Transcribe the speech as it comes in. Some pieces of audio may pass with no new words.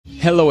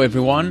Hello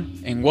everyone,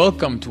 and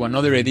welcome to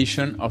another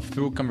edition of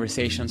Through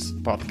Conversations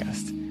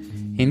podcast.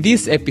 In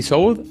this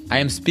episode, I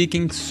am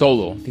speaking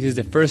solo. This is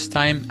the first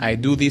time I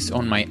do this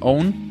on my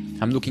own.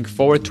 I'm looking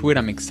forward to it.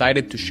 I'm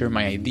excited to share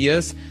my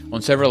ideas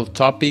on several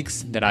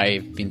topics that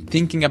I've been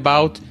thinking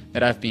about,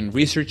 that I've been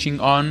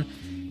researching on,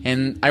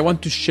 and I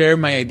want to share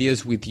my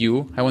ideas with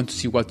you. I want to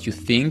see what you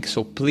think,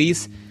 so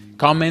please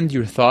comment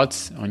your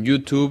thoughts on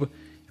YouTube,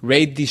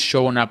 rate this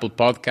show on Apple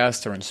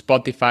Podcasts or on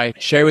Spotify,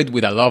 share it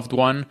with a loved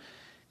one.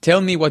 Tell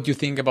me what you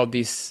think about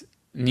this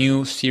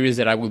new series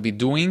that I will be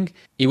doing.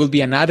 It will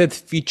be an added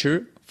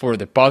feature for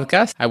the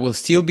podcast. I will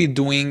still be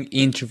doing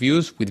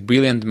interviews with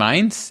brilliant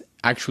minds.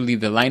 Actually,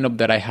 the lineup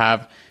that I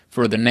have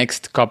for the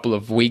next couple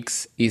of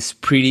weeks is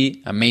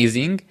pretty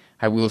amazing.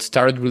 I will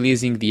start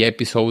releasing the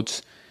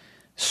episodes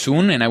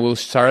soon, and I will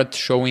start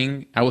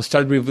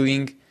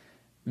revealing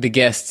the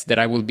guests that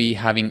I will be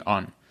having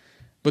on.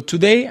 But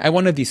today I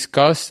want to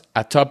discuss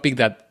a topic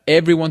that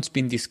everyone's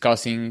been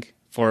discussing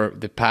for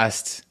the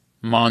past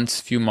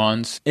few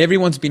months.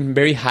 Everyone's been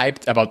very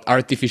hyped about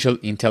artificial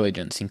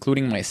intelligence,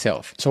 including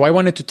myself. So I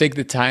wanted to take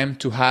the time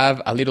to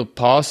have a little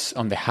pause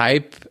on the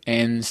hype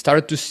and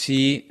start to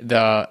see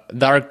the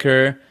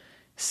darker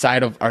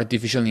side of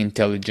artificial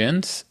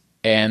intelligence.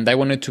 And I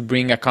wanted to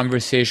bring a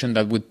conversation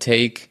that would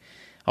take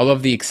all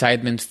of the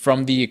excitement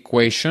from the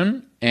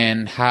equation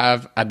and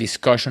have a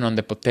discussion on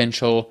the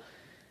potential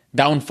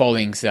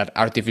downfallings that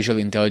artificial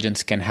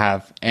intelligence can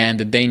have and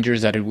the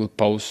dangers that it will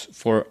pose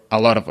for a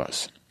lot of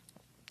us.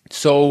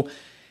 So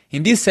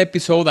in this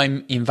episode,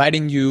 I'm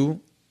inviting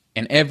you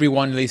and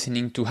everyone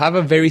listening to have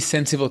a very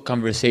sensible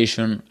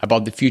conversation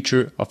about the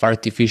future of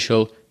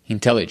artificial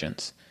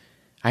intelligence.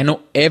 I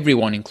know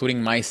everyone,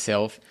 including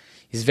myself,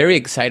 is very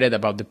excited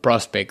about the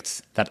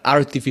prospects that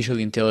artificial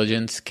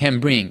intelligence can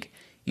bring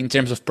in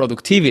terms of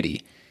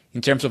productivity,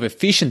 in terms of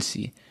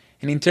efficiency,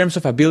 and in terms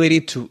of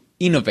ability to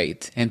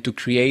innovate and to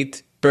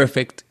create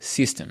perfect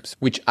systems,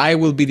 which I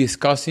will be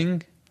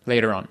discussing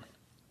later on.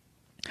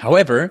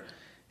 However,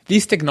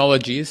 these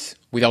technologies,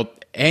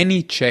 without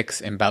any checks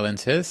and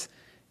balances,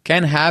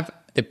 can have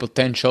the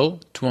potential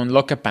to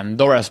unlock a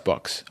Pandora's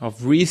box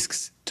of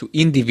risks to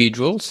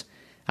individuals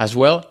as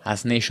well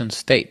as nation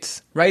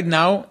states. Right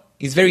now,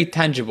 it's very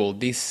tangible,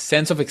 this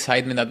sense of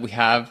excitement that we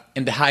have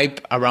and the hype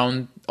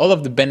around all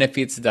of the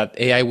benefits that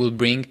AI will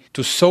bring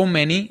to so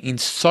many in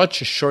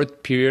such a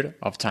short period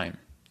of time.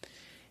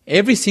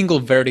 Every single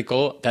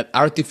vertical that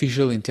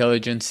artificial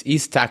intelligence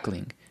is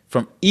tackling,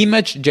 from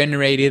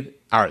image-generated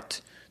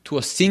art to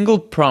a single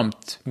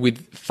prompt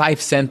with 5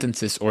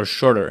 sentences or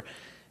shorter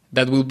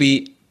that will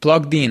be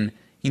plugged into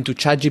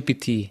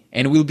ChatGPT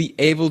and will be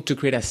able to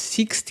create a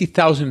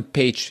 60,000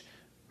 page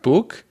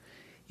book,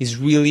 is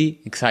really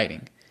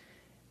exciting.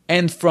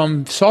 And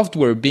from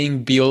software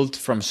being built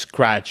from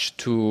scratch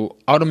to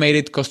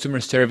automated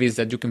customer service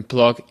that you can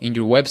plug in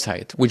your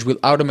website, which will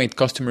automate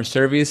customer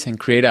service and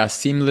create a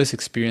seamless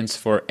experience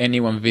for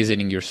anyone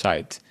visiting your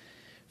site.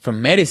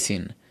 From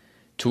medicine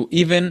to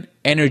even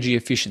energy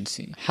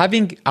efficiency.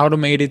 Having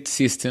automated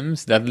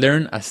systems that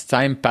learn as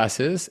time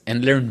passes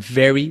and learn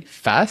very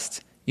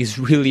fast is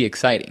really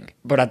exciting.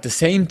 But at the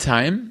same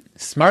time,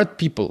 smart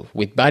people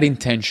with bad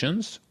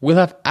intentions will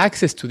have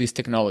access to these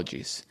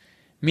technologies,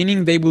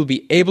 meaning they will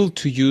be able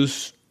to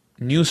use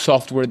new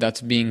software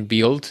that's being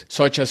built,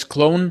 such as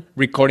clone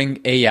recording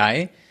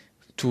AI,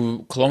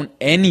 to clone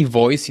any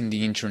voice in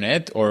the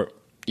internet, or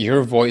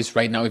your voice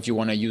right now if you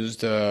want to use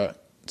the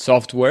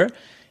software,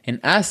 and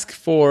ask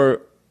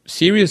for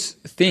serious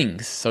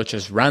things such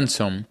as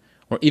ransom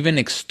or even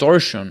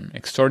extortion,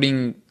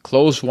 extorting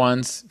close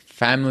ones,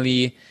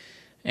 family,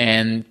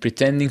 and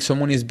pretending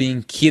someone is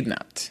being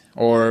kidnapped,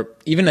 or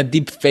even a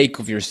deep fake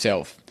of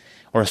yourself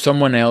or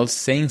someone else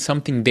saying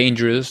something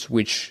dangerous,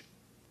 which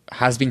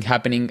has been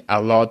happening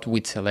a lot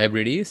with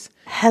celebrities.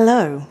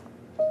 Hello.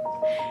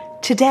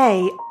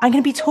 Today, I'm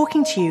going to be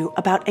talking to you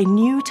about a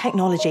new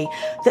technology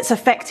that's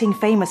affecting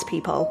famous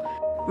people.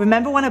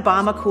 Remember when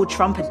Obama called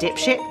Trump a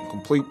dipshit?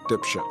 Complete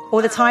dipshit.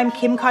 Or the time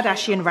Kim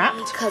Kardashian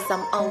rapped? Because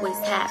I'm always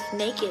half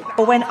naked.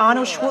 Or when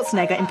Arnold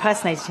Schwarzenegger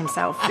impersonated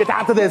himself? Get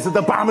out of this, there's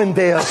a bomb in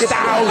there. Get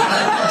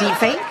out!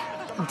 Deepfake?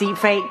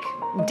 Deepfake?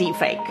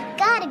 Deepfake.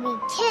 Gotta be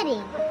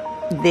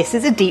kidding. This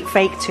is a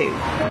deepfake too.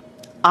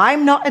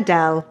 I'm not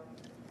Adele,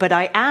 but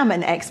I am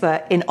an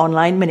expert in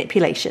online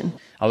manipulation.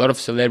 A lot of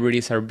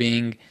celebrities are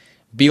being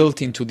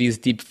built into these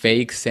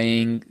deepfakes,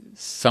 saying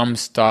some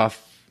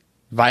stuff,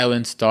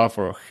 violent stuff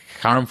or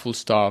harmful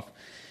stuff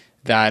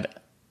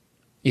that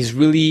is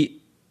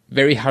really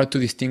very hard to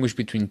distinguish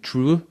between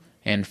true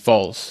and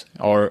false,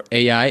 or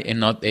AI and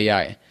not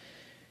AI.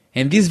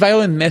 And these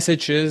violent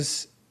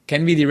messages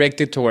can be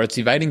directed towards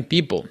dividing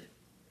people.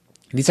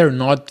 These are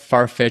not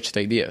far-fetched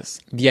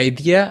ideas. The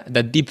idea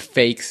that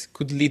deepfakes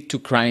could lead to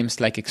crimes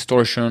like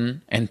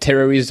extortion and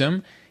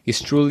terrorism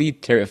is truly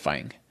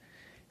terrifying.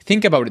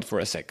 Think about it for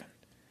a second.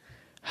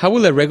 How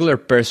will a regular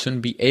person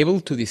be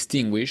able to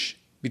distinguish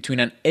between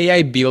an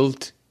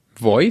AI-built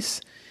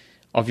voice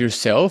of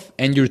yourself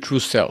and your true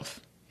self?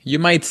 You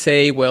might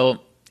say,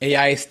 well,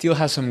 AI still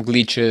has some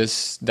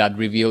glitches that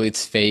reveal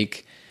it's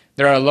fake.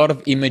 There are a lot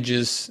of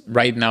images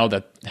right now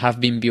that have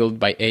been built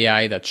by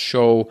AI that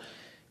show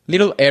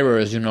little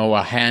errors,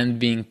 a hand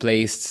being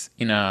placed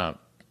in a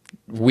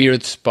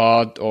weird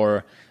spot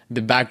or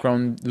the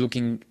background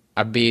looking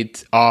a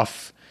bit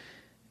off.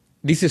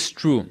 This is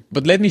true,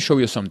 but let me show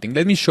you something.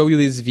 Let me show you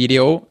this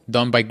video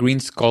done by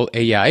Greenskull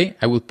AI.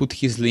 I will put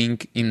his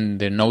link in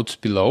the notes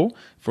below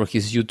for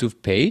his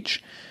YouTube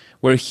page,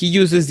 where he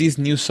uses this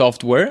new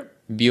software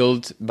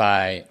built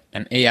by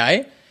an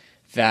AI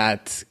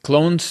that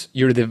clones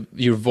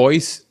your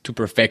voice to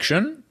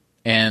perfection.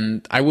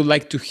 And I would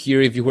like to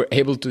hear if you were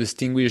able to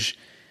distinguish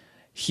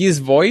his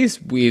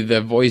voice with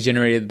a voice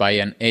generated by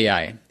an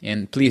AI.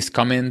 And please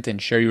comment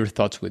and share your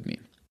thoughts with me.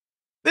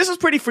 This is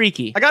pretty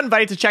freaky. I got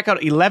invited to check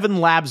out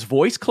 11 Labs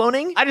voice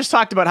cloning. I just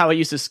talked about how I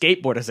used to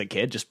skateboard as a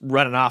kid, just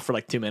running off for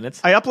like 2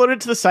 minutes. I uploaded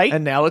it to the site,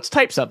 and now let's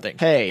type something.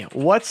 Hey,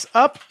 what's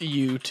up,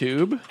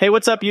 YouTube? Hey,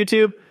 what's up,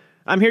 YouTube?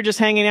 I'm here just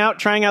hanging out,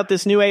 trying out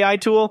this new AI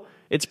tool.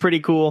 It's pretty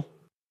cool.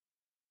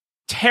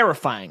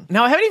 Terrifying.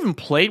 Now, I haven't even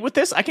played with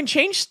this. I can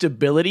change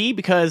stability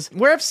because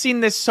where I've seen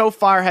this so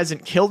far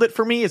hasn't killed it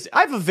for me. I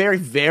have a very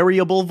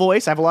variable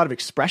voice. I have a lot of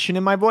expression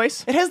in my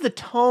voice. It has the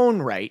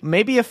tone right.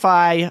 Maybe if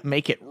I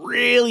make it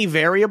really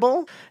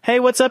variable.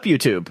 Hey, what's up,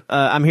 YouTube?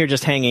 I'm here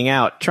just hanging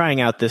out,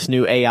 trying out this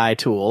new AI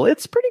tool.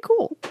 It's pretty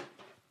cool.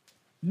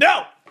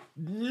 No!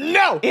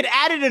 It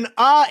added an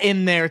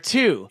in there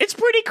too. It's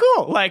pretty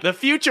cool. Like, the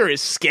future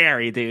is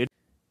scary, dude.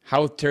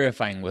 How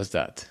terrifying was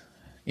that?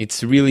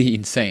 It's really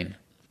insane.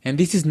 And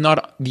this is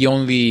not the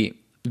only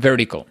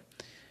vertical.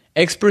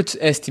 Experts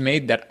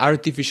estimate that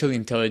artificial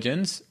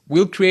intelligence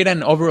will create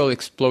an overall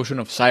explosion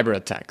of cyber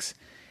attacks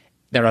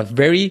that are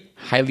very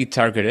highly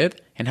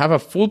targeted and have a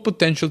full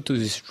potential to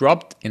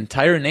disrupt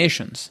entire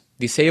nations,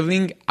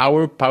 disabling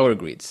our power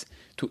grids,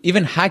 to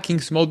even hacking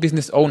small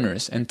business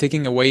owners and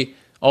taking away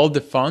all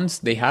the funds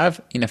they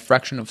have in a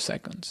fraction of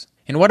seconds.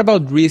 And what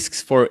about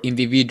risks for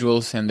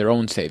individuals and their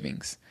own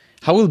savings?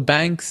 How will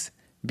banks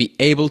be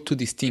able to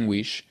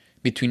distinguish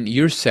between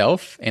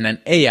yourself and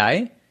an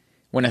AI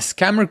when a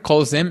scammer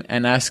calls them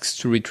and asks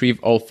to retrieve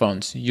all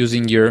funds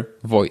using your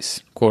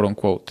voice, quote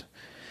unquote?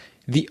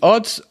 The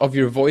odds of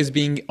your voice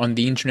being on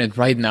the internet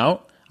right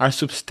now are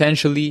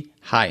substantially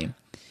high,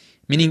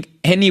 meaning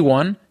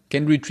anyone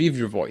can retrieve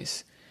your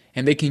voice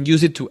and they can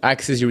use it to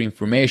access your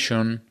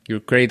information, your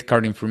credit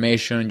card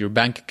information, your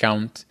bank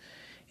account.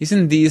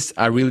 Isn't this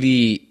a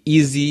really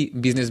easy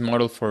business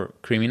model for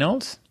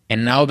criminals?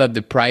 And now that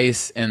the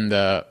price and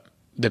the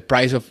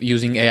price of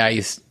using AI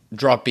is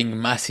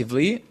dropping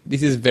massively,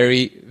 this is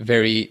very,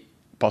 very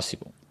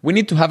possible. We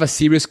need to have a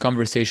serious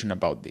conversation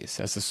about this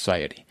as a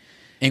society.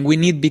 And we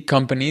need big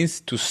companies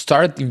to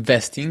start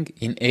investing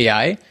in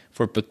AI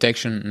for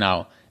protection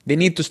now. They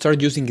need to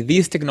start using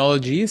these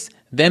technologies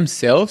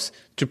themselves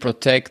to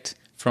protect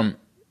from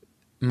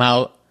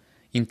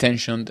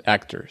mal-intentioned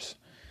actors.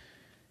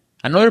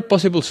 Another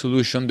possible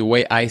solution, the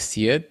way I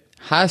see it,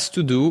 has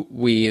to do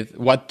with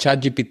what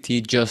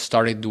ChatGPT just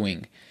started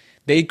doing.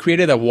 They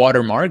created a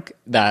watermark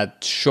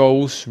that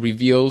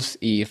reveals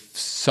if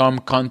some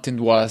content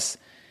was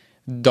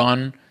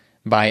done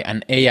by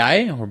an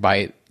AI or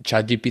by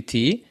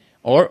ChatGPT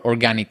or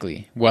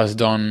organically was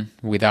done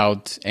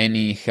without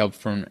any help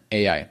from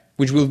AI,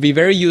 which will be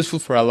very useful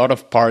for a lot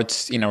of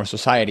parts in our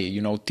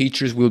society.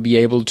 Teachers will be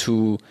able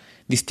to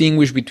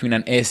distinguish between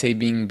an essay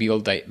being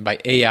built by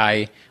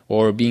AI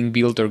or being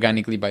built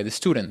organically by the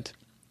student.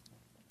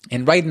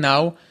 And right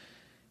now,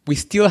 we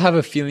still have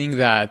a feeling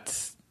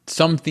that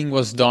something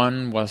was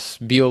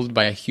built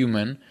by a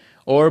human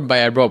or by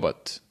a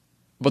robot.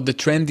 But the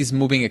trend is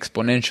moving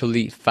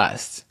exponentially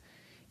fast.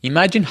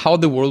 Imagine how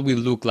the world will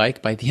look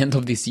like by the end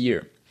of this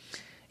year.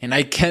 And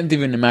I can't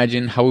even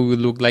imagine how it will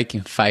look like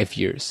in 5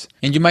 years.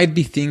 And you might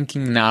be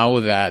thinking now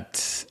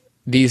that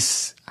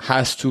this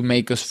has to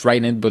make us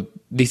frightened, but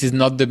this is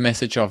not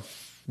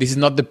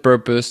the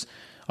purpose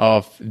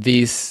of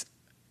this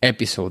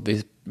episode.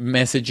 This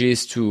message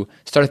is to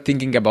start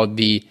thinking about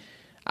the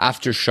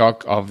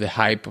aftershock of the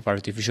hype of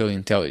artificial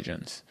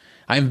intelligence.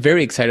 I'm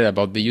very excited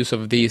about the use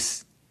of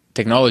these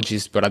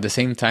technologies, but at the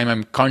same time,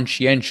 I'm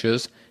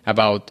conscientious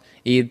about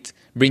it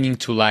bringing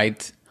to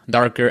light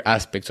darker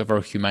aspects of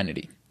our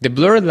humanity. The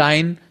blurred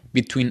line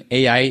between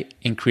AI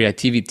and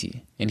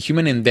creativity and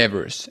human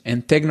endeavors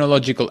and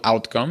technological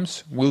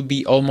outcomes will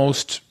be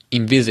almost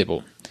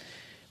invisible,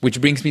 which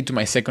brings me to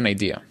my second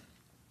idea.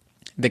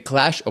 The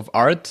clash of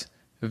art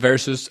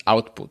versus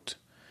output.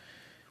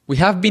 We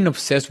have been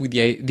obsessed with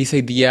this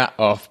idea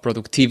of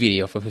productivity,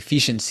 of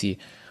efficiency,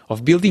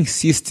 of building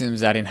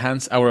systems that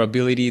enhance our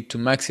ability to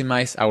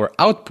maximize our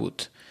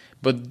output.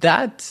 But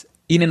that,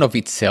 in and of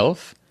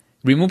itself,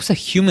 removes a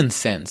human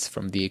sense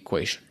from the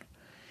equation.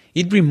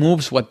 It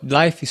removes what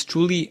life is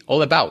truly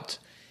all about: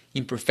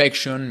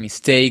 imperfection,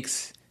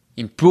 mistakes,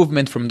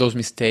 improvement from those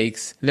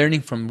mistakes,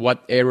 learning from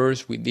what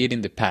errors we did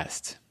in the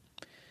past.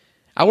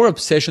 Our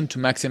obsession to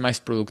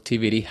maximize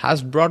productivity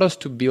has brought us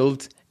to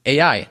build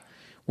AI,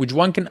 which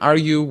one can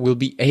argue will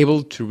be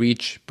able to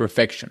reach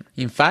perfection.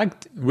 In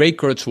fact, Ray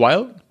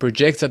Kurzweil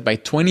projects that by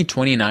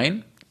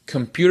 2029,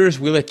 computers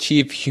will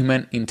achieve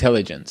human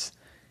intelligence.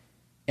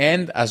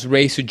 And as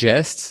Ray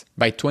suggests,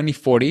 by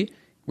 2040,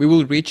 we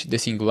will reach the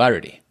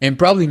singularity. And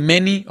probably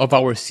many of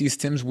our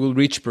systems will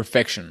reach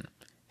perfection.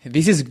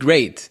 This is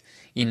great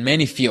in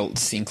many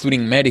fields,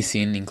 including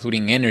medicine,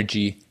 including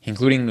energy,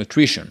 including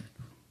nutrition.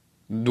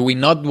 Do we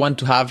not want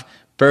to have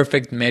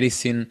perfect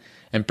medicine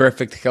and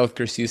perfect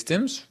healthcare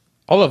systems?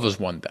 All of us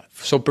want that.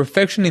 So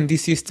perfection in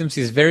these systems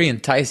is very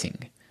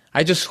enticing.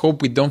 I just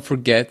hope we don't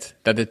forget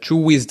that the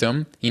true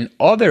wisdom in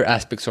other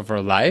aspects of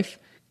our life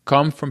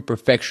come from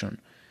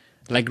perfection.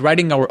 Like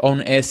writing our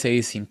own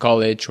essays in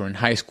college or in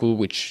high school,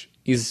 which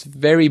is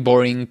very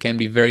boring, can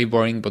be very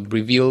boring, but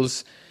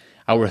reveals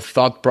our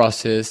thought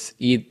process.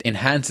 It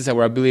enhances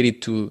our ability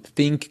to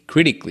think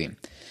critically,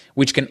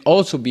 which can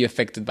also be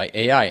affected by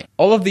AI.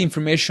 All of the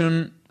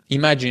information,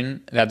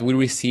 imagine, that we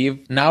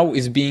receive now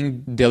is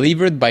being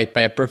delivered by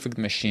a perfect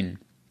machine.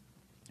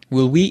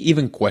 Will we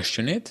even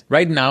question it?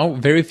 Right now,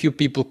 very few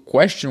people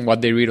question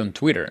what they read on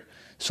Twitter.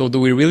 So do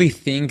we really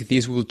think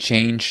this will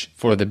change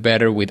for the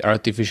better with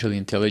artificial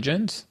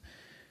intelligence?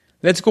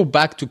 Let's go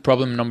back to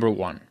problem number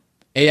 1,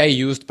 AI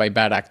used by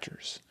bad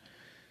actors.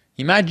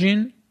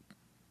 Imagine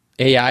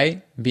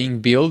AI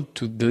being built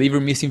to deliver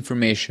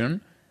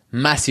misinformation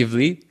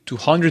massively to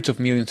hundreds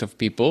of millions of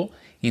people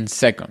in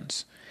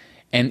seconds,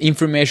 and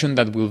information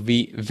that will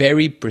be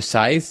very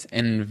precise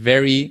and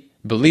very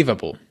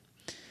believable.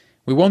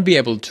 We won't be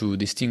able to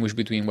distinguish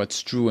between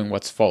what's true and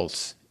what's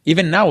false.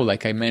 Even now,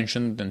 like I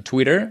mentioned on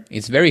Twitter,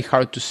 it's very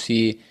hard to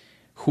see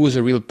who's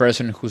a real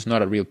person and who's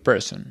not a real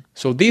person.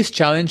 So this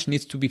challenge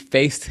needs to be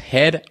faced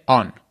head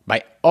on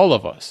by all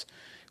of us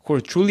who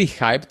are truly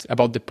hyped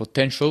about the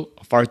potential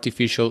of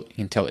artificial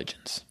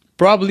intelligence.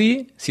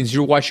 Probably, since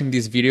you're watching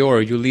this video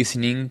or you're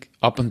listening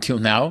up until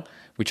now,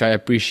 which I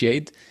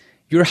appreciate,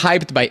 you're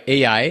hyped by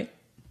AI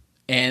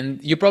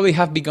and you probably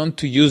have begun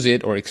to use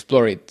it or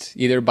explore it,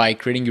 either by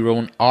creating your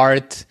own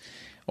art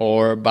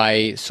or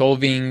by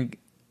solving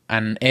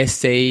an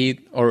essay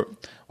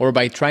or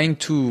by trying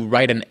to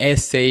write an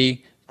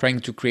essay,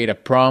 trying to create a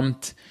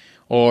prompt,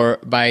 or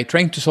by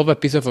trying to solve a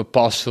piece of a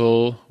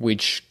puzzle,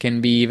 which can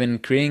be even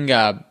creating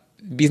a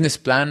business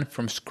plan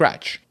from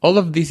scratch. All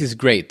of this is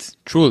great,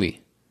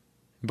 truly.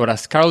 But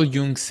as Carl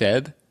Jung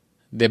said,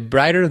 the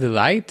brighter the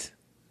light,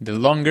 the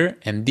longer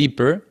and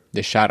deeper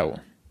the shadow.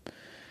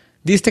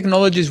 These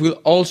technologies will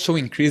also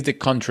increase the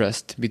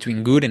contrast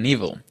between good and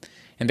evil,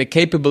 and the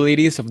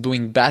capabilities of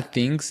doing bad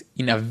things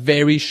in a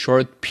very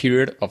short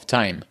period of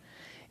time.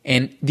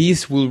 And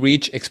this will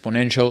reach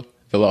exponential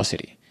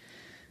velocity.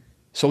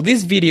 So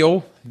this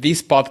video,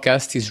 this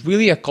podcast is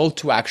really a call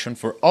to action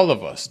for all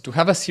of us to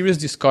have a serious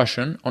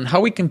discussion on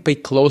how we can pay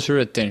closer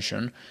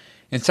attention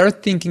and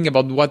start thinking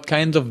about what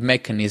kinds of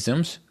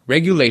mechanisms,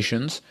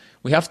 regulations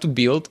we have to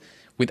build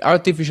with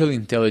artificial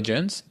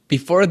intelligence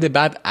before the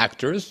bad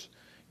actors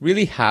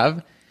really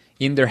have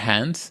in their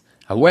hands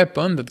a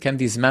weapon that can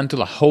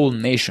dismantle a whole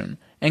nation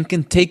and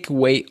can take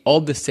away all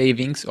the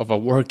savings of a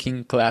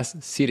working class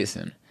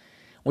citizen.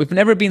 We've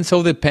never been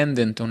so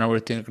dependent on our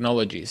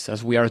technologies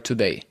as we are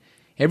today.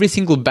 Every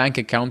single bank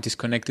account is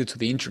connected to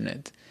the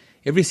internet.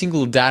 Every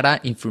single data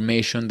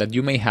information that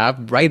you may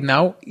have right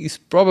now is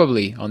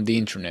probably on the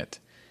internet.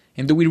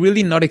 And do we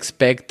really not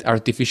expect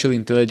artificial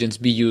intelligence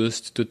be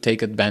used to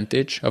take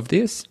advantage of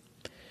this?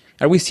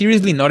 Are we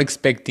seriously not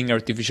expecting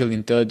artificial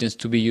intelligence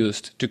to be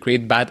used to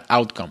create bad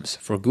outcomes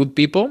for good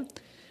people?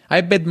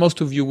 I bet most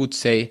of you would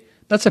say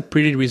that's a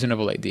pretty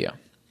reasonable idea.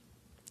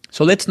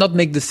 So let's not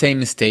make the same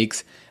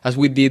mistakes as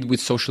we did with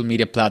social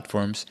media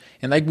platforms,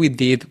 and like we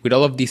did with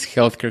all of these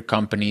healthcare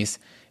companies,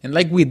 and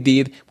like we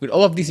did with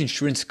all of these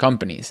insurance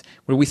companies,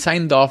 where we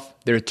signed off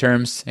their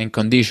terms and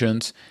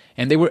conditions,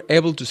 and they were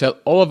able to sell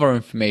all of our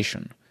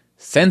information,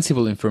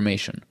 sensible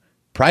information,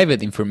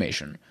 private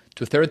information,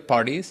 to third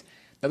parties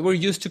that were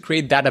used to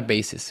create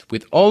databases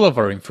with all of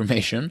our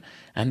information,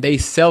 and they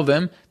sell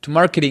them to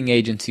marketing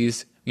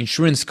agencies,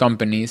 insurance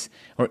companies,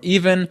 or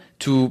even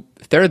to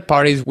third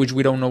parties which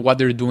we don't know what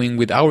they're doing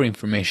with our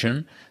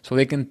information, so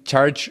they can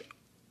charge,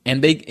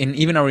 and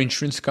even our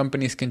insurance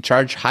companies can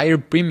charge higher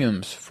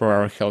premiums for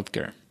our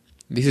healthcare.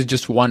 This is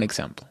just one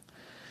example.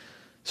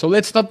 So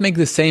let's not make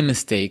the same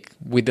mistake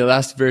with the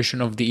last version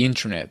of the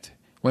internet,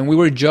 when we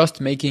were just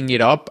making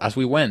it up as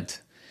we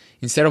went,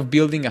 instead of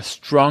building a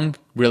strong,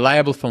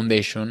 reliable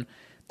foundation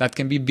that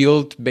can be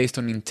built based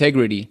on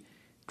integrity,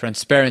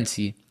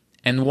 transparency,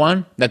 and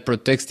one that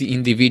protects the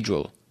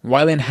individual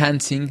while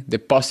enhancing the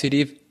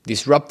positive,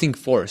 disrupting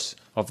force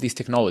of this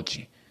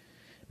technology.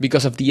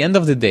 Because at the end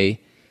of the day,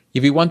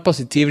 if we want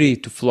positivity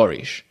to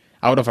flourish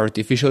out of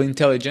artificial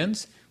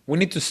intelligence, we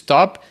need to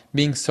stop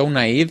being so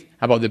naive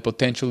about the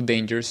potential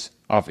dangers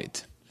of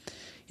it.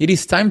 It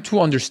is time to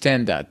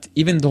understand that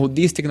even though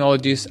these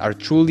technologies are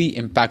truly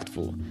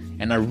impactful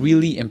and are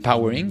really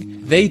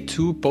empowering, they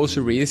too pose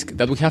a risk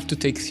that we have to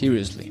take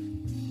seriously.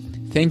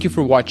 Thank you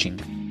for watching.